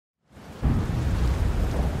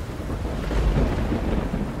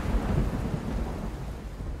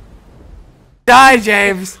Die,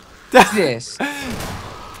 James. This.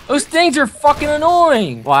 Those things are fucking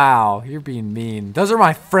annoying. Wow, you're being mean. Those are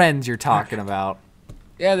my friends you're talking about.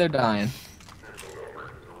 Yeah, they're dying.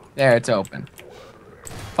 There, it's open.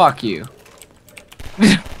 Fuck you.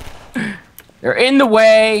 They're in the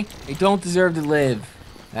way. They don't deserve to live.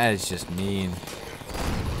 That is just mean.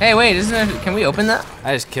 Hey, wait, isn't there? Can we open that?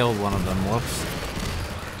 I just killed one of them. Whoops.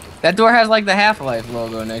 That door has like the Half-Life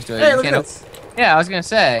logo next to it. Hey, You look at can't this. Yeah, I was gonna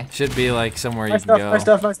say. Should be like somewhere My you stuff, can go. my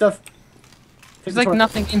stuff, my stuff. There's like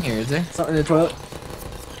nothing in here, is there? Something in the toilet.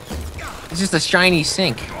 It's just a shiny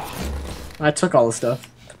sink. I took all the stuff.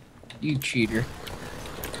 You cheater.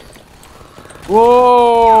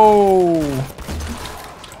 Whoa!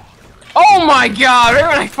 Oh my god! Right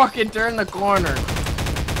when I fucking turned the corner.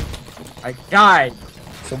 I died.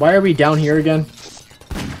 So why are we down here again?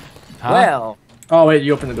 Huh? Well, Oh wait,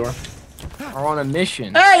 you opened the door. we're on a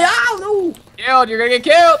mission. Hey, ow, no! Killed! You're gonna get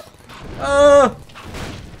killed!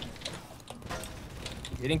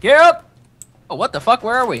 Getting killed! Oh, what the fuck?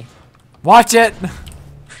 Where are we? Watch it.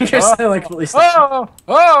 You're still like fully stuck. Oh!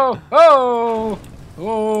 Oh! Oh!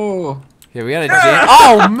 Oh! Here, we gotta jam.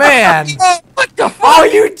 Oh, man. What the fuck? Oh,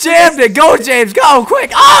 you jammed it. Go, James. Go,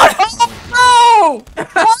 quick. Oh, No!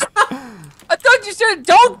 What? I thought you said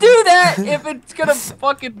don't do that if it's gonna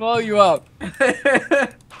fucking blow you up. I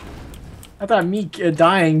thought me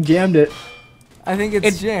dying jammed it. I think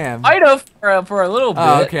it's jammed. Might have for a little bit.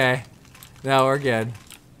 Oh, okay. No, we're good.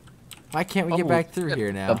 Why can't we get back through here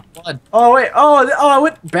The now? blood. Oh wait, oh, I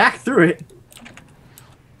went back through it.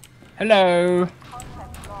 Hello.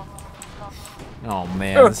 Oh,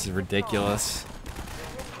 man. This is ridiculous.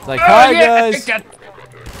 It's like, hi, guys.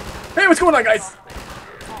 Hey, what's going on, guys?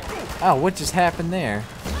 Oh, what just happened there?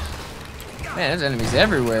 Man, there's enemies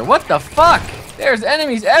everywhere. What the fuck? There's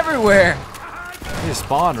enemies everywhere. He just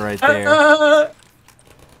spawned right there.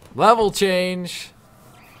 Level change.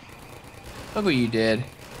 Look what you did.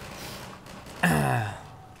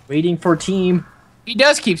 Waiting for team. He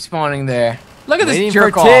does keep spawning there. Look at Waiting this for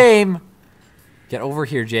jerk off. team. Get over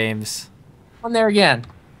here, James. On there again.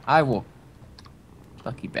 I will.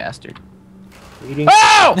 Lucky bastard. Waiting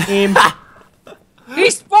Oh! for team. He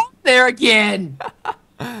spawned there again. He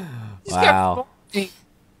just kept Wow. spawning.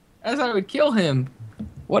 As I would kill him.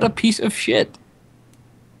 What a piece of shit.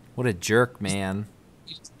 What a jerk, man.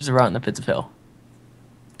 Just around in the pits of hell.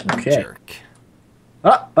 Okay. Jerk.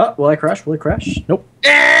 Will I crash? Will I crash? Nope.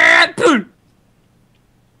 And boom!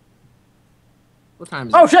 What time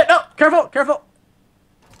is Oh it? shit! No! Careful! Careful!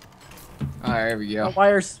 Alright, there we go. No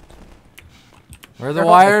wires. Where are the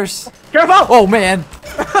wires? Careful! Oh, man.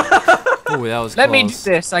 Oh, that was Let me do close.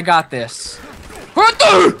 this. I got this. What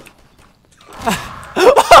the?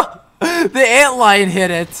 The antlion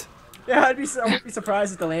hit it. Yeah, I would be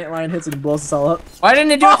surprised if the landline hits and blows us all up. Why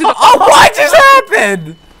didn't it do it to the? Oh, what just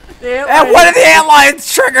happened? The And one of the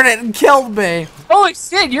antlions triggered it and killed me. Holy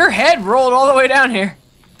shit! Your head rolled all the way down here.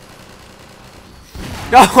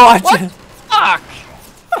 Go watch What? it. Fuck!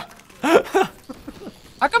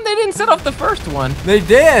 How come they didn't set off the first one? They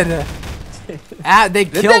did. They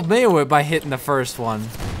Did killed me by hitting the first one.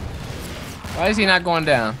 Why is he not going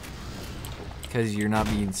down? Because you're not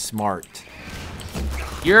being smart.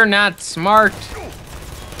 You're not smart.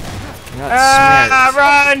 You're not smart.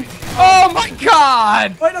 Run! Oh my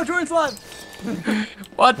god! Wait, no, Jordan's alive!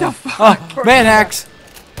 What the fuck? Oh, man hacks.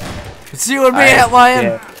 It's you and me, I- antlion.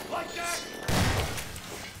 Yeah.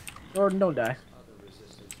 Jordan, don't die.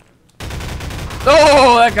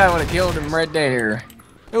 Oh, that guy would have killed him right there.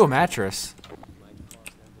 Ooh, a mattress.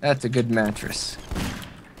 That's a good mattress.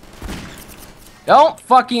 Don't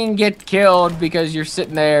fucking get killed because you're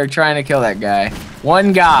sitting there trying to kill that guy.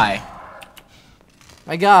 One guy.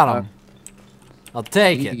 I got him. I'll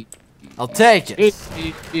take it. I'll take it.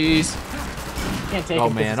 Jeez. Can't take Oh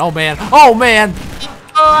it. man, oh man, oh man!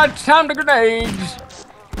 Oh, it's time to grenades.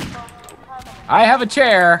 I have a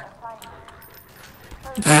chair.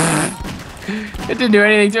 It didn't do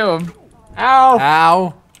anything to him. Ow!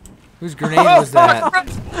 Ow! Whose grenade was that?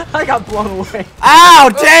 I got blown away. Ow,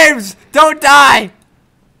 James! Don't die!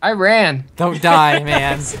 I ran. Don't die,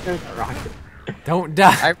 man. Don't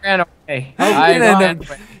die. I ran away. You're I gonna ran end up-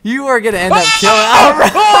 away. You are gonna end up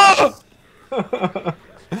killing. Oh,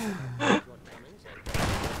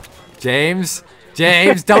 James,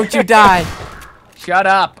 James, don't you die! Shut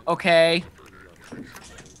up, okay?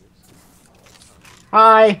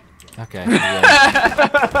 Hi. Okay.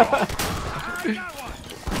 Yeah.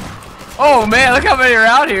 Oh man, look how many are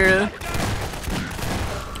out here.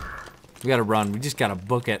 We gotta run. We just gotta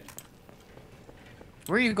book it.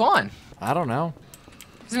 Where are you going? I don't know.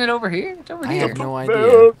 Isn't it over here? It's over I here. have no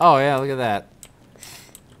idea. Oh yeah, look at that.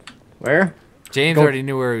 Where? James already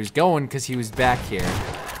knew where he was going because he was back here.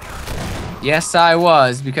 Yes, I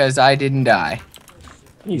was, because I didn't die.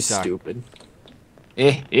 You suck. stupid.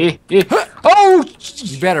 Oh!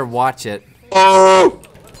 You better watch it. Oh!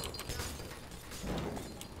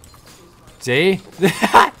 See?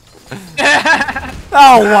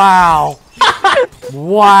 Oh, wow.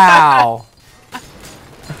 Wow.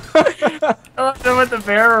 I went the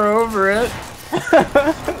bear over it.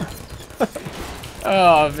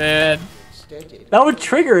 Oh, man. That would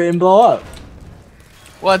trigger it and blow up.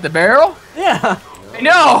 What, the barrel? Yeah. I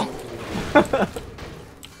know!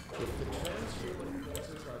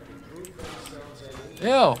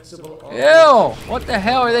 Ew. Ew. What the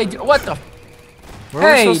hell are they doing? What the? Where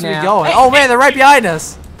are we Hey, supposed to be now. going? Hey, Oh, man, they're right behind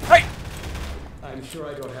us. Hey!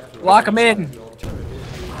 Block them in.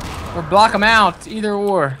 Or block them out. Either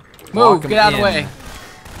or. Block Move. 'em Get out of the in. way.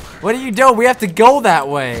 What are you doing? We have to go that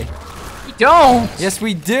way. We don't. Yes,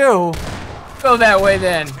 we do. Go that way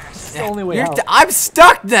then. It's the only way out. I'm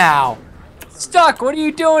stuck now. Stuck. What are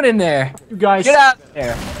you doing in there? You guys. Get out of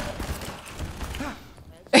there.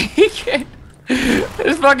 He can't.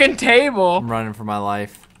 This fucking table. I'm running for my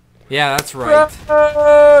life. Yeah, that's right.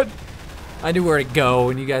 Run! I knew where to go,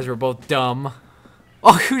 and you guys were both dumb.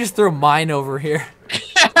 Oh, who just threw a mine over here?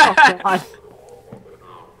 Oh, God.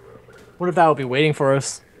 What if that would be waiting for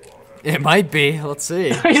us? It might be. Let's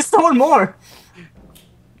see. He's throwing more.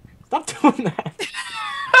 Stop doing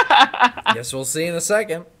that. Guess we'll see in a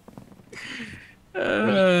second.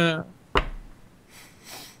 Dun,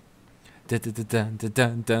 dun,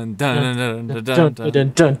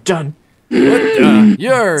 dun, dun, dun.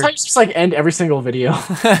 You're. That's how you just like end every single video.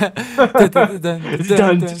 Dun, dun,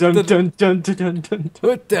 dun, dun, dun, dun, dun.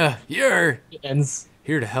 What the? You're It ends.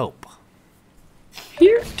 here to help.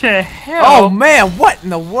 Here to hell. Oh man, what in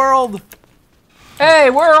the world? Hey,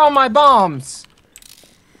 where are all my bombs?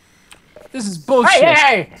 This is bullshit.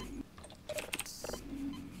 Hey, hey!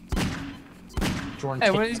 Jordan,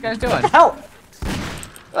 Hey, what are these guys doing? what the hell?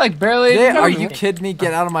 Like barely. Yeah, are moving. you kidding me?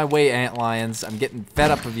 Get out of my way, antlions. I'm getting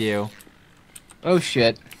fed up of you. Oh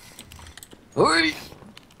shit. Oh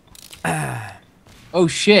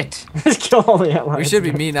shit. Just kill all the outliers. We should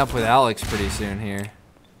be meeting up with Alex pretty soon here.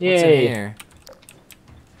 What's in Yay. here?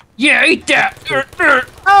 Yeah, eat that.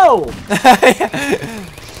 Oh!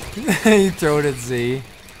 You throw it at Z.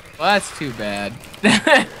 Well, that's too bad.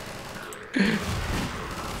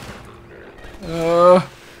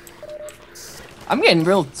 I'm getting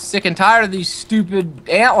real sick and tired of these stupid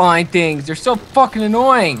antline things. They're so fucking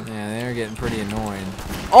annoying. Yeah, they're getting pretty annoying.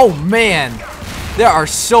 Oh man, there are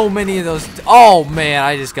so many of those. Oh man,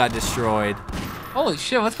 I just got destroyed. Holy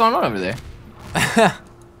shit, what's going on over there?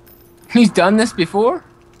 He's done this before?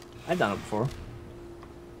 I've done it before.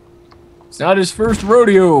 It's not his first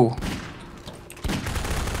rodeo.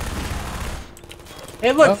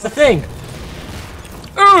 Hey, look, it's the thing.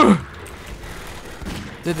 Ugh!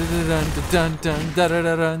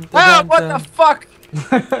 Ah, what the fuck?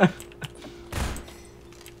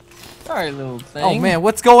 Sorry, little thing. Oh man,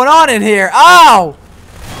 what's going on in here? Oh!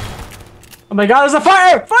 Oh my god, there's a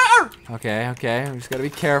fire! Fire! Okay, okay, we just gotta be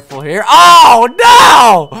careful here. Oh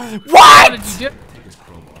no! What What? did you do?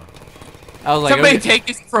 I was like, Somebody okay. take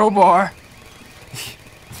his crowbar.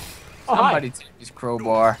 Oh, Somebody take his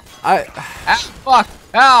crowbar. I Ah, fuck.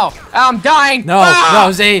 Ow. Ow, I'm dying. no, Ah!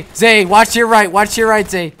 no, Zay, watch your right,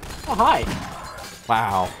 Zay. Oh, hi.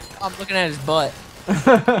 Wow. I'm looking at his butt.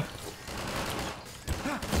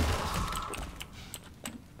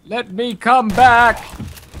 Let me come back.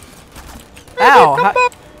 Ow!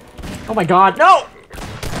 Oh my god, no!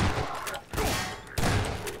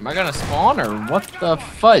 Am I gonna spawn or what the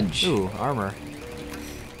fudge? Ooh, armor.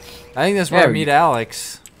 I think that's where I There meet you-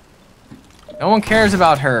 Alex. No one cares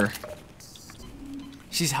about her.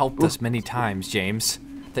 She's helped us many times, James.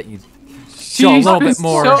 That you show a She's little been bit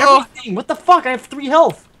more. so- Everything. What the fuck? I have 3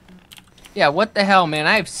 health. Yeah, what the hell, man?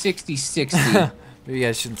 I have 60, 60. Maybe you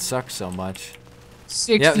guys shouldn't suck so much.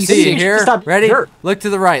 60, Yep, see 60. here. Stop. Ready? Dirt. Look to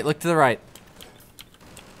the right. Look to the right.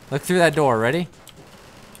 Look through that door. Ready?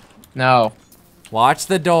 No. Watch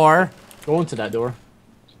the door. Go into that door.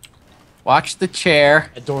 Watch the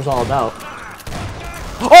chair. That door's all about.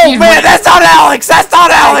 Oh man, that's not Alex. That's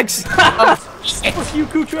not Alex. Fuck you,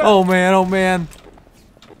 Kootra. Oh man. Oh man.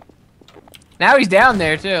 Now he's down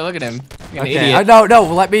there too. Look at him. Like an Okay. idiot. No.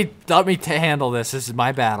 Let me handle this. This is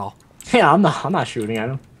my battle. Yeah, I'm not shooting at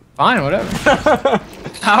him. Fine, whatever.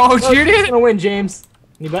 I won't shoot Who's it. gonna win, James?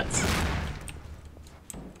 Any bets?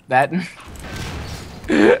 That.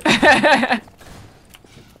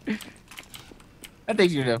 I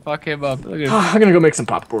think you're gonna fuck him up. Look at him. I'm gonna go make some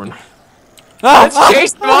popcorn. Oh, Let's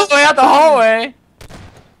chase him all the way out the hallway.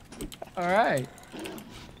 Alright.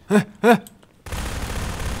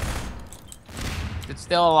 It's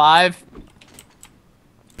still alive.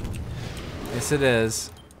 Yes, it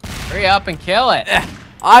is. Hurry up and kill it.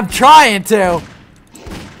 I'm trying to.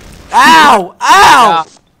 Ow! Ow!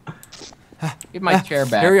 Give my chair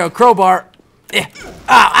back. Here we go, crowbar. Ow!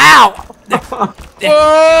 Ow!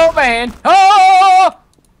 Oh, man. Oh!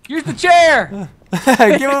 Use the chair.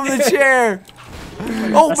 Give him the chair.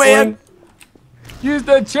 Oh, man. Use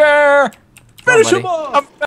the chair. Finish him Somebody. off.